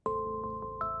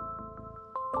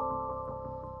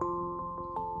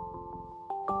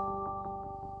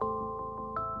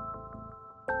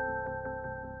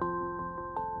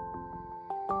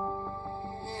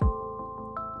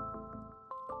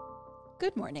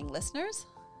Good morning, listeners.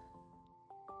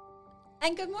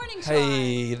 And good morning, Sean.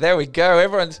 Hey, there we go.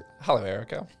 Hello,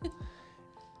 Erica.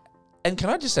 And can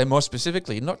I just say more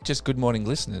specifically, not just good morning,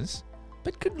 listeners,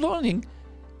 but good morning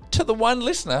to the one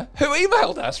listener who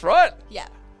emailed us, right? Yeah,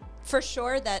 for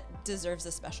sure that deserves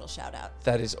a special shout out.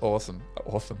 That is awesome.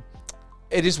 Awesome.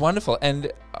 It is wonderful.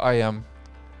 And I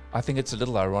think it's a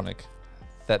little ironic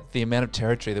that the amount of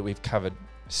territory that we've covered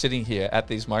sitting here at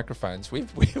these microphones, we've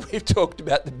talked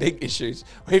about the big issues.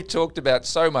 We've talked about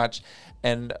so much.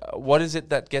 And what is it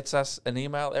that gets us an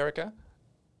email, Erica?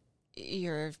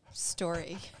 Your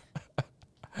story.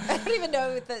 I don't even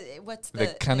know what's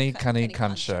the Cunny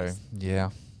Cunt Show.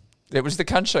 Yeah. It was the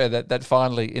Cunt Show that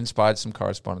finally inspired some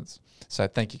correspondence. So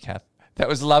thank you, Kath. That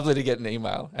was lovely to get an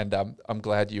email. And I'm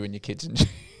glad you and your kids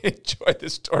enjoyed the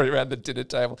story around the dinner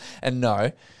table. And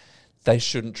no, they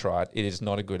shouldn't try it. It is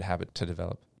not a good habit to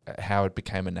develop. How it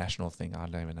became a national thing, I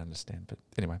don't even understand. But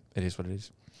anyway, it is what it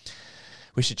is.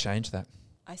 We should change that.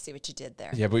 I see what you did there.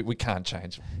 Yeah, we can't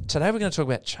change. Today we're going to talk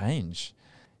about change.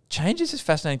 Change is a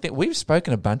fascinating thing. We've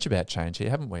spoken a bunch about change here,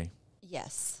 haven't we?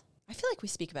 Yes. I feel like we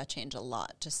speak about change a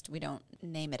lot, just we don't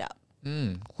name it up.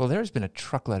 Well, there has been a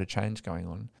truckload of change going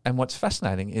on. And what's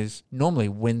fascinating is normally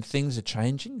when things are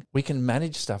changing, we can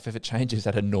manage stuff if it changes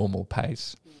at a normal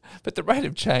pace. But the rate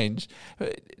of change,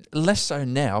 less so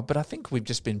now, but I think we've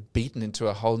just been beaten into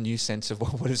a whole new sense of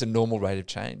what is a normal rate of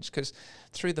change. Because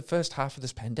through the first half of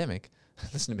this pandemic,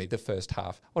 listen to me, the first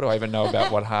half, what do I even know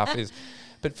about what half is?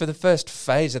 But for the first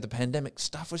phase of the pandemic,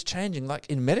 stuff was changing. Like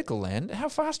in medical land, how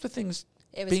fast were things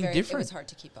being different? It was hard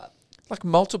to keep up. Like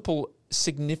multiple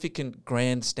significant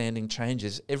grandstanding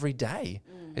changes every day,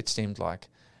 it seemed like.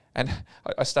 And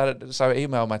I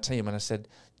emailed my team and I said,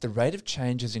 the rate of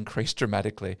change has increased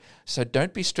dramatically. So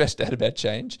don't be stressed out about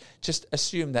change. Just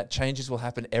assume that changes will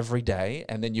happen every day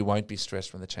and then you won't be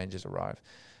stressed when the changes arrive.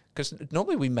 Because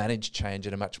normally we manage change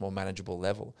at a much more manageable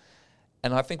level.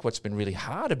 And I think what's been really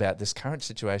hard about this current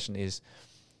situation is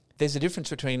there's a difference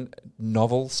between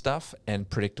novel stuff and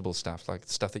predictable stuff, like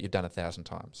stuff that you've done 1,000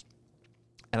 times.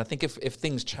 And I think if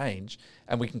things change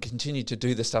and we can continue to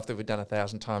do the stuff that we've done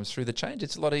 1,000 times through the change,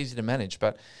 it's a lot easier to manage.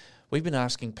 But we've been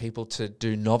asking people to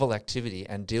do novel activity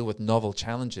and deal with novel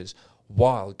challenges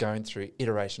while going through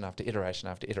iteration after iteration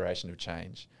after iteration of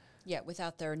change. Yeah,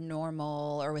 without their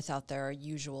normal or without their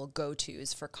usual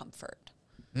go-tos for comfort.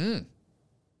 We've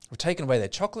taken away their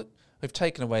chocolate, we've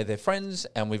taken away their friends,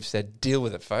 and we've said, deal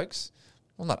with it, folks.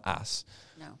 Well, not us.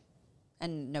 No.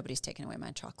 And nobody's taken away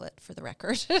my chocolate, for the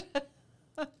record.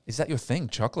 Is that your thing,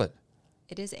 chocolate?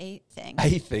 It is a thing.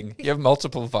 A thing. You have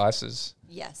multiple vices.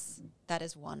 Yes, that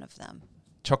is one of them.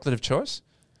 Chocolate of choice?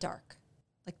 Dark.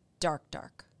 Like dark.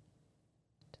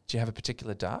 Do you have a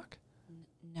particular dark?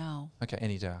 No. Okay,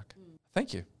 any dark.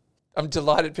 Thank you. I'm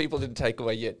delighted people didn't take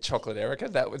away yet chocolate, Erica.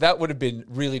 That would have been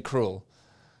really cruel.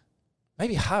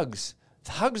 Maybe hugs.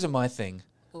 Hugs are my thing.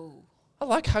 Ooh. I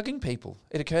like hugging people.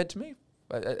 It occurred to me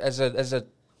as a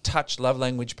touch love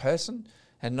language person,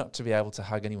 and not to be able to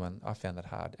hug anyone, I found that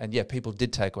hard. And yeah, people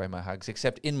did take away my hugs,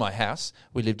 except in my house,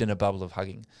 we lived in a bubble of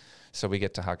hugging. So we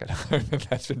get to hug at home, and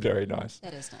that's been very nice.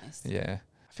 That is nice. Yeah.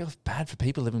 I feel bad for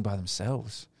people living by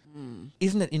themselves.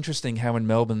 Isn't it interesting how in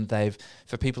Melbourne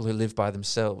for people who live by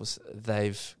themselves,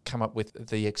 they've come up with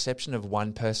the exception of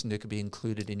one person who could be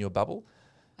included in your bubble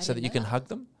so that you can hug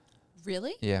them?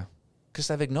 Really? Yeah. Because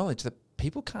they've acknowledged that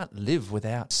people can't live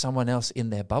without someone else in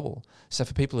their bubble. So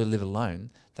for people who live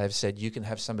alone, they've said you can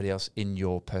have somebody else in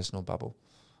your personal bubble.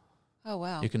 Oh,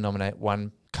 wow. You can nominate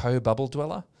one co-bubble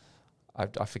dweller.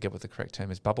 I forget what the correct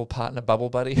term is. Bubble partner, bubble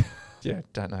buddy. Yeah,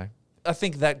 don't know. I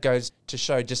think that goes to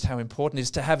show just how important it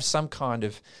is to have some kind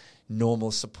of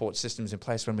normal support systems in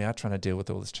place when we are trying to deal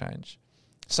with all this change.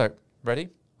 So, ready?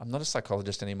 I'm not a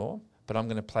psychologist anymore, but I'm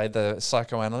going to play the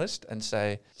psychoanalyst and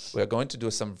say, we're going to do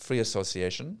some free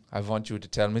association. I want you to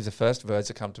tell me the first words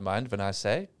that come to mind when I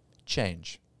say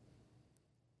change.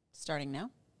 Starting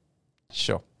now?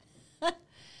 Sure.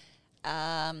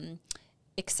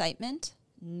 Excitement,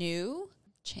 new,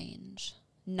 change,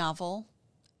 novel.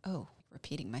 Oh,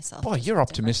 repeating myself. Boy, you're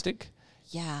optimistic.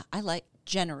 Yeah, I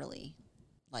generally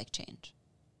like change.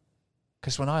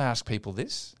 Because when I ask people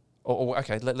this,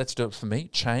 okay, let's do it for me.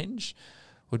 Change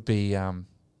would be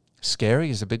scary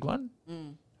is a big one.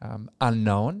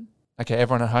 Unknown. Okay,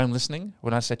 everyone at home listening,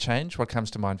 when I say change, what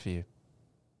comes to mind for you?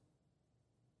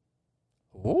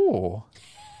 Oh.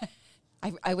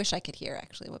 I wish I could hear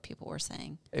actually what people were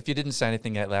saying. If you didn't say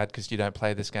anything out loud because you don't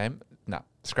play this game, no,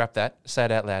 scrap that. Say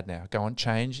it out loud now. Go on.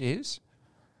 Change is?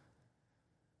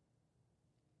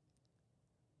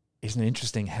 isn't it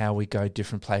interesting how we go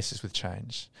different places with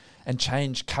change? And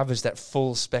change covers that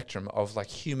full spectrum of like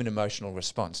human emotional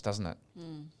response, doesn't it?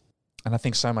 And I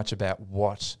think so much about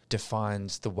what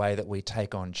defines the way that we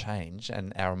take on change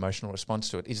and our emotional response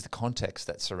to it is the context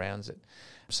that surrounds it.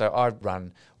 So I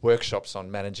run workshops on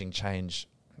managing change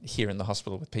here in the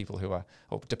hospital with people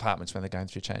or departments when they're going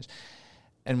through change.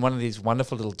 And one of these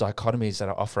wonderful little dichotomies that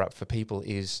I offer up for people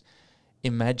is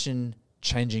imagine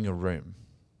changing a room.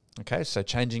 Okay, so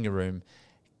changing a room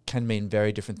can mean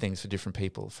very different things for different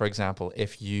people. For example,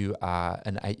 if you are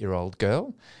an 8-year-old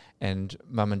girl and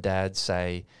mum and dad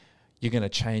say, you're going to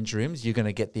change rooms, you're going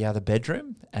to get the other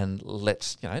bedroom, and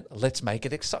let's make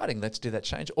it exciting. Let's do that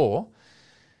change. Or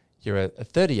you're a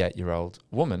 38-year-old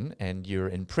woman and you're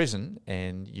in prison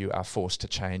and you are forced to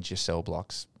change your cell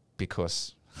blocks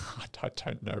because I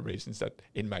don't know reasons that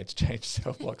inmates change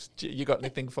cell blocks. You got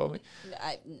anything for me?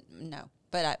 No,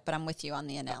 but I'm with you on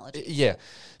the analogy. Yeah.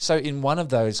 So in one of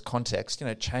those contexts,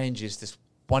 change is this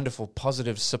wonderful,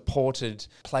 positive, supported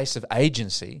place of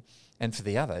agency, and for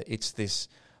the other, it's this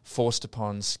forced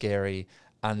upon, scary,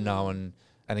 unknown,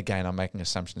 and again, I'm making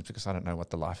assumptions because I don't know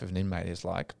what the life of an inmate is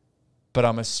like, but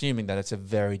I'm assuming that it's a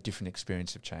very different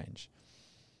experience of change.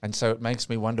 And so it makes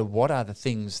me wonder, what are the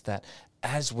things that,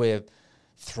 as we're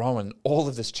throwing all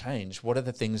of this change, what are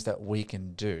the things that we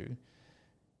can do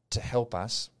to help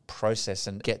us process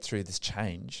and get through this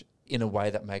change in a way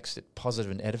that makes it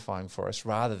positive and edifying for us,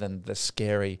 rather than the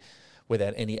scary,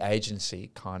 without any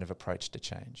agency kind of approach to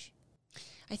change?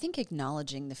 I think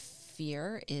acknowledging the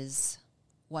fear is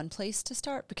one place to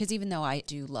start, because even though I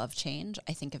do love change,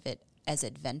 I think of it as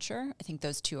adventure. I think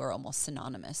those two are almost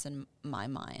synonymous in my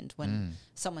mind. When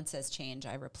someone says change,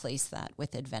 I replace that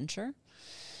with adventure.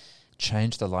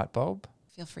 Change the light bulb?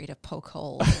 Feel free to poke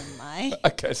holes in my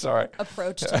okay, sorry.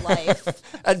 approach to life.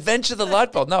 Adventure the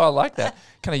light bulb. No, I like that.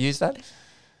 Can I use that?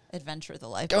 Adventure the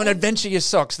life bulb. Go and adventure your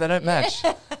socks. They don't match.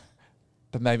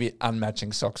 But maybe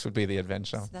unmatching socks would be the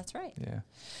adventure. That's right. Yeah.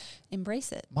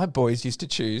 Embrace it. My boys used to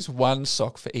choose one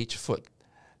sock for each foot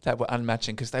that were unmatching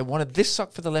because they wanted this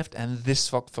sock for the left and this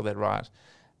sock for the right.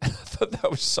 And I thought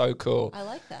that was so cool. I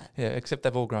like that. Yeah, except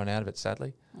they've all grown out of it,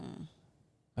 sadly.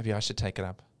 Maybe I should take it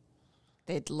up.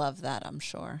 They'd love that, I'm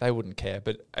sure. They wouldn't care,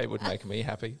 but it would make me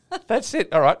happy. That's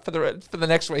it. All right. For the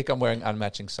next week, I'm wearing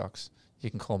unmatching socks. You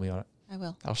can call me on it. I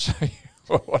will. I'll show you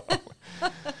what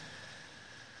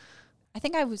I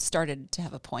think I started to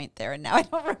have a point there, and now I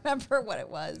don't remember what it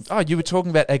was. Oh, you were talking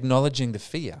about acknowledging the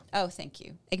fear. Oh, thank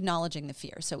you. Acknowledging the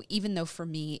fear. So even though for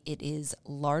me it is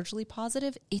largely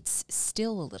positive, it's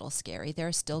still a little scary. There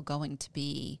are still going to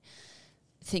be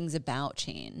things about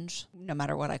change, no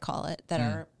matter what I call it, that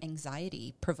are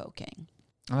anxiety provoking.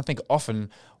 And I think often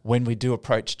when we do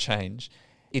approach change,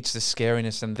 it's the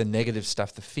scariness and the negative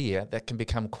stuff, the fear, that can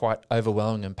become quite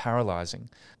overwhelming and paralyzing.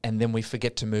 And then we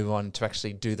forget to move on to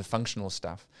actually do the functional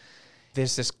stuff.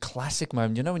 There's this classic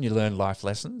moment, when you learn life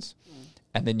lessons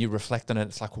and then you reflect on it,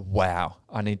 it's like, wow,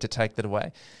 I need to take that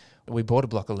away. We bought a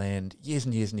block of land years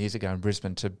and years and years ago in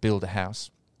Brisbane to build a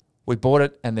house. We bought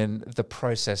it, and then the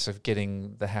process of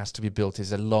getting the house to be built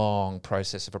is a long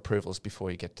process of approvals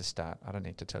before you get to start. I don't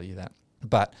need to tell you that.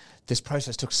 But this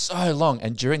process took so long,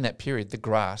 and during that period, the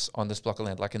grass on this block of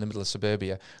land, like in the middle of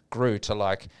suburbia, grew to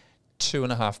like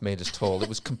 2.5 meters tall. It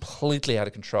was completely out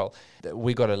of control.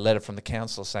 We got a letter from the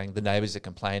council saying the neighbours are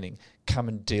complaining, come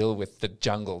and deal with the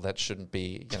jungle that shouldn't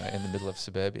be, in the middle of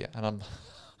suburbia. And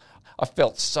I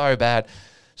felt so bad.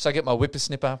 So I get my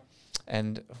whippersnipper,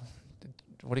 and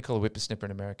what do you call a whippersnipper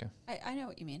in America? I know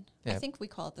what you mean. Yeah. I think we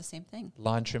call it the same thing.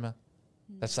 Line trimmer.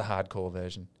 That's the hardcore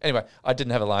version. Anyway, I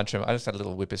didn't have a line trimmer. I just had a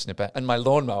little whippersnipper and my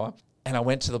lawnmower. And I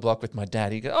went to the block with my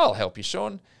dad. He goes, I'll help you,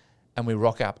 Sean. And we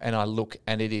rock up and I look,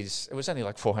 and it was only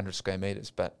like 400 square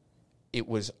meters, but it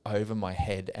was over my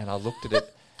head. And I looked at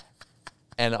it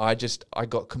and I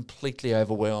got completely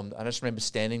overwhelmed. I just remember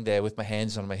standing there with my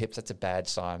hands on my hips. That's a bad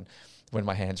sign when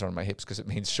my hands are on my hips, because it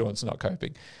means Sean's not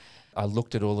coping. I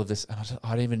looked at all of this and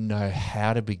I don't even know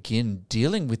how to begin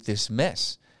dealing with this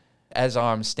mess. As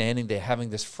I'm standing there having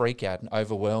this freak out and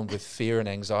overwhelmed with fear and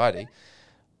anxiety,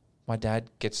 my dad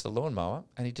gets the lawnmower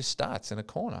and he just starts in a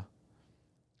corner.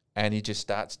 And he just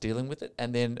starts dealing with it.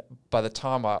 And then by the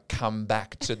time I come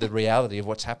back to the reality of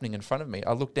what's happening in front of me,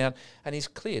 I look down and he's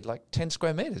cleared like 10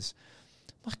 square meters.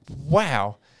 I'm like,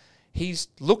 wow. He's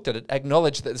looked at it,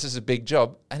 acknowledged that this is a big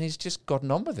job, and he's just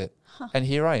gotten on with it. Huh. And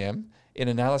here I am in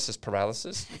analysis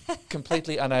paralysis,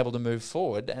 completely unable to move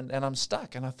forward, and I'm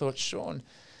stuck. And I thought, Sean,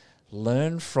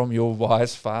 learn from your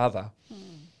wise father.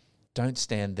 Don't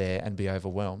stand there and be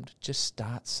overwhelmed. Just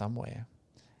start somewhere.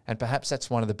 And perhaps that's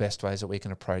one of the best ways that we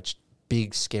can approach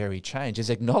big, scary change is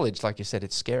acknowledge, like you said,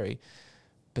 it's scary,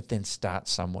 but then start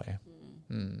somewhere.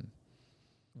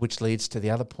 Which leads to the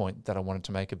other point that I wanted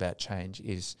to make about change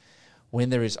is when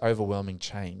there is overwhelming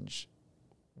change,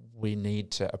 we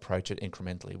need to approach it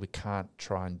incrementally. We can't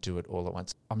try and do it all at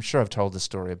once. I'm sure I've told the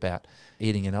story about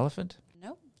eating an elephant.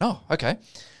 No. Oh, okay.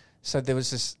 So there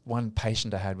was this one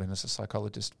patient I had when I was a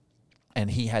psychologist, and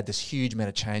he had this huge amount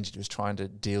of change that he was trying to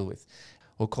deal with.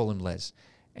 We'll call him Les.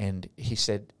 And he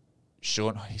said,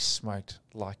 Sean, he smoked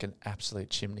like an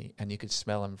absolute chimney, and you could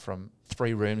smell him from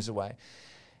 3 rooms away.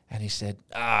 And he said,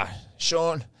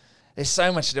 Sean, there's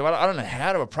so much to do. I don't know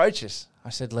how to approach this. I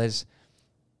said, Les,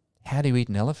 how do you eat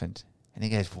an elephant? And he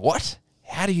goes, what?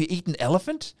 How do you eat an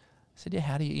elephant? I said, yeah,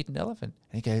 how do you eat an elephant?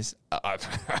 And he goes, I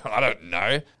don't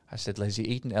know. I said, Les, you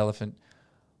eat an elephant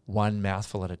one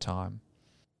mouthful at a time.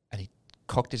 And he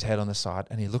cocked his head on the side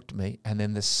and he looked at me, and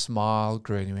then the smile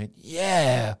grew and he went,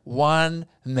 yeah, one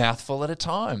mouthful at a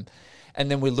time. And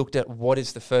then we looked at what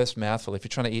is the first mouthful. If you're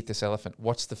trying to eat this elephant,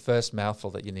 what's the first mouthful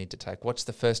that you need to take? What's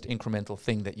the first incremental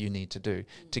thing that you need to do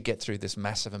to get through this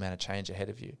massive amount of change ahead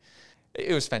of you?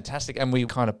 It was fantastic. And we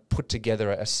kind of put together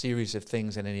a series of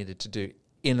things that I needed to do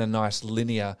in a nice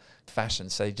linear fashion.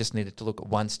 So you just needed to look at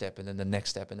one step and then the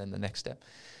next step and then the next step.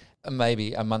 And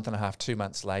maybe a month and a half, 2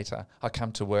 months later, I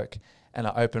come to work and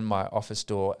I open my office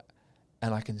door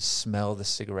and I can smell the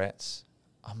cigarettes.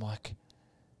 I'm like,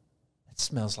 it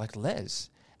smells like Les.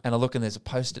 And I look and there's a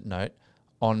Post-it note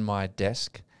on my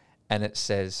desk and it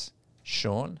says,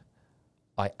 Sean,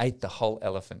 I ate the whole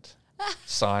elephant.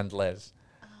 Signed, Les.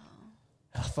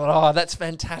 And I thought, that's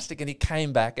fantastic. And he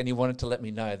came back and he wanted to let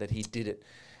me know that he did it.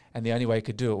 And the only way he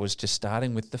could do it was just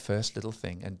starting with the first little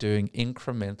thing and doing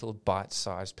incremental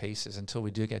bite-sized pieces until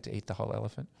we do get to eat the whole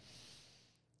elephant.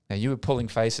 Now, you were pulling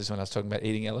faces when I was talking about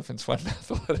eating elephants one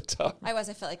mouthful at a time. I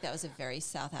felt like that was a very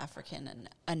South African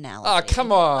analogy. Oh,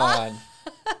 come on.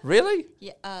 Really?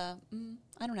 Yeah. I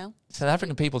don't know. South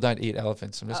African people don't eat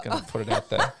elephants. I'm just going to put it out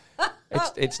there.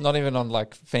 It's not even on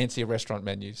like fancy restaurant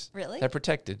menus. Really? They're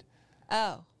protected.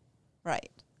 Oh, right.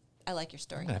 I like your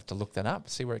story. I'm going to have to look that up,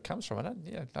 see where it comes from. I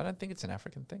don't think it's an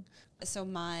African thing. So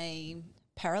my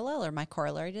parallel or my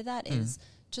corollary to that is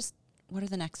just what are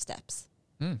the next steps?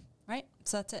 Right?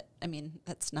 So that's it. I mean,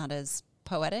 that's not as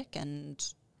poetic and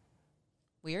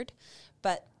weird,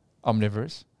 but...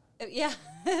 Omnivorous. Yeah.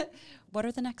 What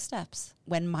are the next steps?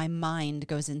 When my mind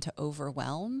goes into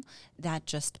overwhelm, that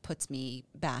just puts me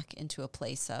back into a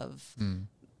place of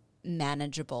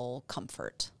manageable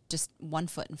comfort. Just one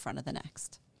foot in front of the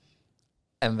next.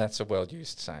 And that's a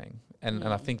well-used saying. And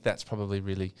I think that's probably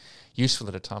really useful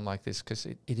at a time like this because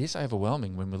it is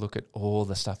overwhelming when we look at all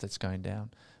the stuff that's going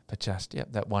down. But just,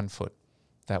 that 1 foot,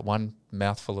 that one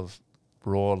mouthful of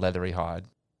raw leathery hide.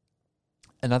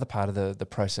 Another part of the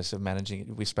process of managing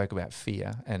it, we spoke about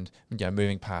fear and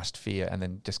moving past fear and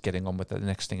then just getting on with the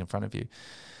next thing in front of you.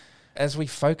 As we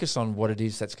focus on what it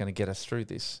is that's going to get us through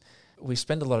this, we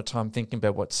spend a lot of time thinking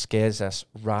about what scares us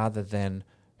rather than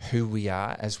who we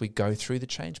are as we go through the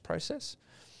change process.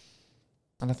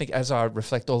 And I think as I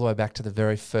reflect all the way back to the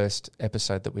very first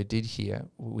episode that we did here,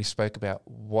 we spoke about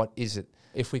what is it,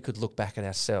 if we could look back at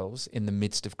ourselves in the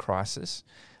midst of crisis,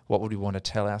 what would we want to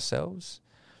tell ourselves?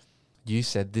 You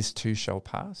said, this too shall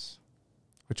pass,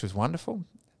 which was wonderful.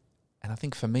 And I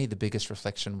think for me, the biggest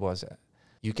reflection was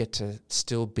you get to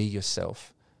still be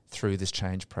yourself through this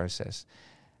change process.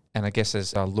 And I guess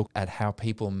as I look at how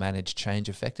people manage change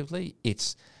effectively,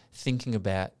 it's thinking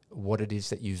about what it is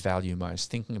that you value most,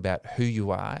 thinking about who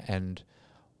you are and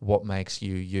what makes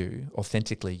you you,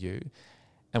 authentically you,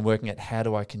 and working at how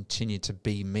do I continue to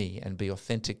be me and be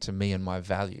authentic to me and my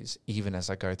values, even as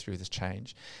I go through this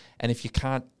change. And if you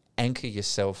can't anchor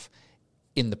yourself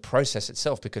in the process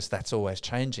itself, because that's always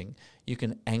changing, you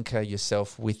can anchor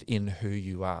yourself within who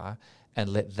you are and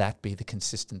let that be the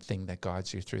consistent thing that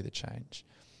guides you through the change.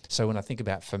 So when I think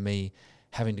about, for me,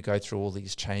 having to go through all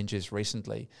these changes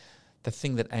recently, the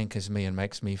thing that anchors me and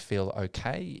makes me feel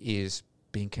okay is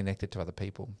being connected to other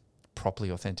people,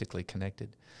 properly, authentically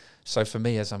connected. So for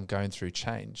me, as I'm going through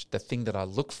change, the thing that I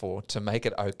look for to make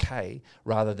it okay,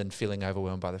 rather than feeling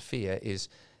overwhelmed by the fear, is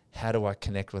how do I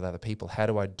connect with other people? How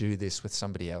do I do this with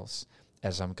somebody else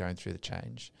as I'm going through the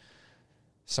change?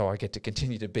 So I get to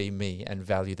continue to be me and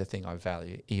value the thing I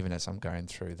value, even as I'm going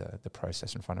through the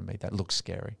process in front of me that looks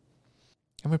scary.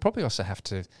 And we probably also have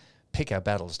to pick our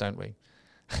battles, don't we?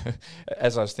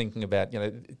 As I was thinking about,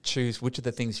 choose which of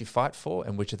the things you fight for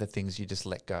and which of the things you just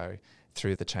let go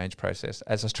through the change process.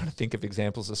 As I was trying to think of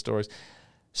examples of stories,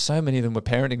 so many of them were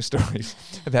parenting stories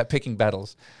about picking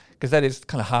battles, because that is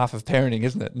kind of half of parenting,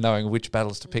 isn't it? Knowing which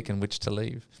battles to pick and which to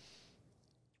leave.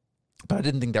 But I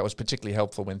didn't think that was particularly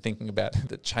helpful when thinking about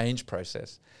the change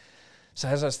process. So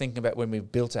as I was thinking about when we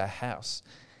built our house,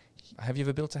 have you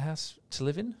ever built a house to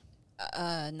live in?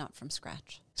 Not from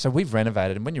scratch. So we've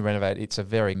renovated, and when you renovate, it's a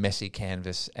very messy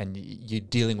canvas and you're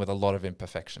dealing with a lot of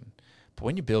imperfection. But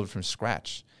when you build from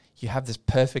scratch, you have this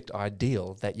perfect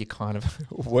ideal that you're kind of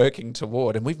working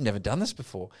toward, and we've never done this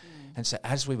before. And so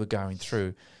as we were going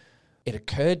through, it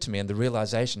occurred to me, and the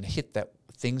realization hit that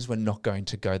things were not going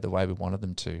to go the way we wanted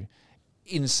them to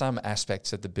in some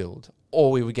aspects of the build.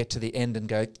 Or we would get to the end and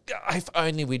go, if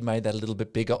only we'd made that a little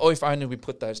bit bigger, or if only we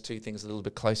put those two things a little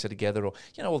bit closer together, or,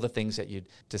 you know, all the things that you'd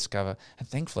discover. And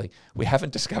thankfully, we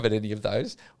haven't discovered any of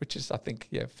those, which is, I think,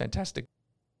 fantastic.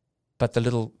 But the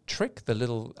little trick, the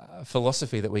little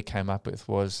philosophy that we came up with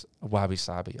was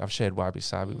wabi-sabi. I've shared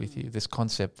wabi-sabi with you, this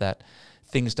concept that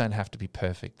things don't have to be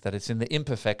perfect, that it's in the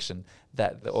imperfection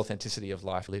that the authenticity of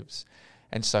life lives.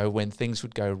 And so when things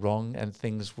would go wrong and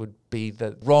things would be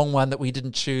the wrong one that we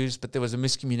didn't choose, but there was a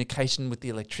miscommunication with the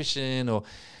electrician,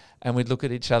 and we'd look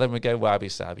at each other and we'd go,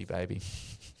 wabi-sabi, baby.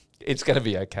 It's going to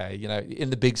be okay. You know, in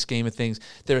the big scheme of things,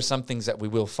 there are some things that we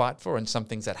will fight for and some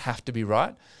things that have to be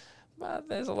right. But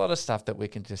there's a lot of stuff that we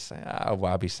can just say,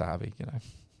 wabi-sabi, you know.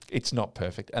 It's not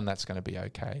perfect, and that's going to be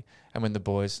okay. And when the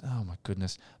boys, oh my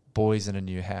goodness, boys in a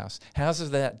new house.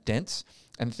 Houses that dense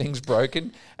and things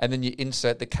broken, and then you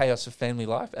insert the chaos of family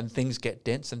life and things get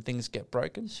dense and things get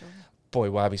broken. Sure.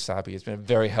 Boy, wabi-sabi has been a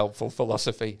very helpful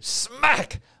philosophy.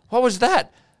 Smack! What was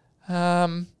that?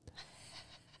 The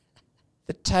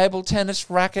table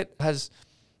tennis racket has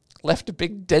left a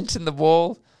big dent in the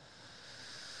wall.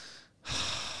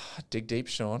 Dig deep,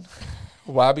 Sean.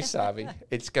 Wabi-sabi.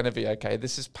 It's going to be okay.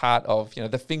 This is part of, you know,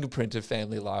 the fingerprint of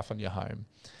family life on your home.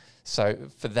 So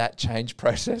for that change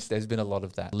process, there's been a lot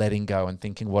of that. Letting go and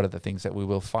thinking, what are the things that we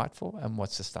will fight for, and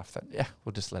what's the stuff that,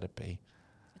 we'll just let it be.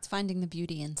 It's finding the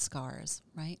beauty in scars,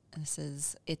 right?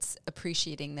 It's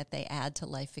appreciating that they add to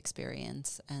life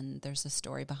experience, and there's a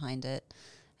story behind it,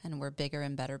 and we're bigger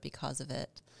and better because of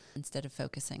it. Instead of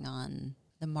focusing on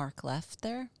the mark left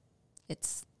there,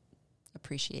 it's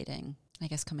appreciating, I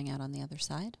guess, coming out on the other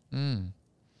side. And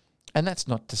that's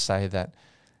not to say that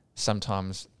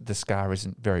sometimes the scar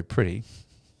isn't very pretty,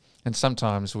 and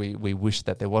sometimes we wish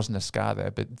that there wasn't a scar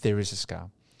there, but there is a scar.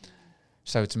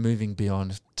 So it's moving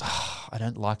beyond, I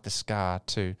don't like the scar,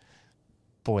 to,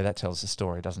 boy, that tells the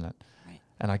story, doesn't it? Right.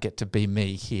 And I get to be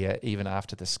me here even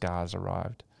after the scar's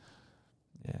arrived.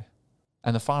 Yeah.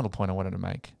 And the final point I wanted to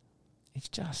make is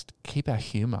just keep our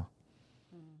humour.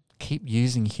 Keep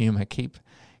using humour. Keep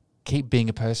being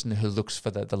a person who looks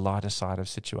for the lighter side of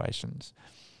situations.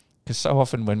 Because so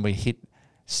often when we hit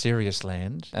serious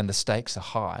land and the stakes are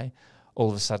high, all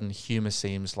of a sudden humour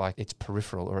seems like it's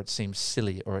peripheral, or it seems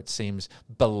silly, or it seems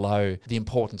below the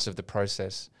importance of the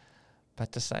process.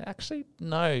 But to say, actually,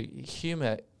 no,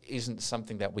 humour isn't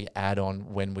something that we add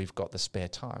on when we've got the spare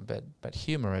time, but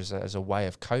humour as a way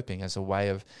of coping, as a way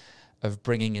of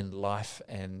bringing in life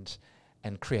and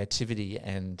creativity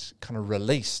and kind of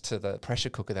release to the pressure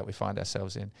cooker that we find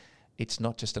ourselves in. It's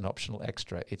not just an optional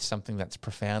extra. It's something that's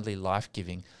profoundly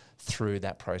life-giving through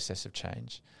that process of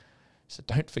change. So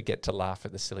don't forget to laugh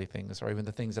at the silly things, or even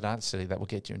the things that aren't silly that will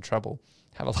get you in trouble.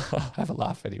 Have a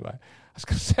laugh anyway. I was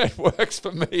going to say it works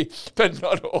for me, but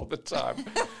not all the time.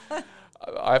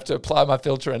 I have to apply my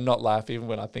filter and not laugh even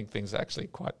when I think things are actually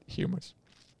quite humorous.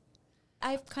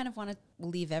 I kind of want to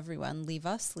leave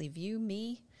us, leave you,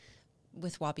 me,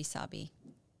 with wabi-sabi.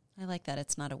 I like that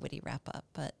it's not a witty wrap-up,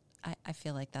 but I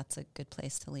feel like that's a good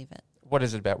place to leave it. What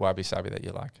is it about wabi-sabi that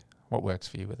you like? What works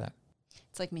for you with that?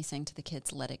 It's like me saying to the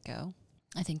kids, let it go.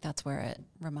 I think that's where it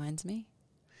reminds me.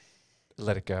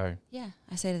 Let it go. Yeah.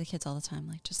 I say to the kids all the time,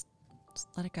 like, just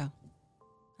let it go.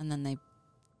 And then they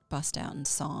bust out in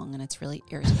song, and it's really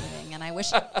irritating. And I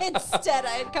wish instead I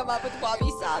had come up with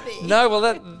wabi-sabi. No,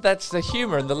 well, that's the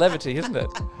humour and the levity, isn't it?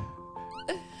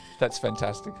 That's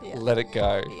fantastic. Yeah. Let it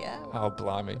go. Yeah. Oh,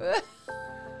 blimey.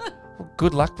 Well,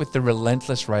 good luck with the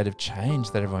relentless rate of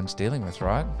change that everyone's dealing with,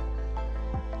 right?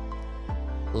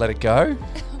 Let it go.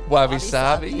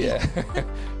 Wabi-sabi. Yeah.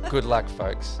 Good luck,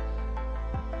 folks.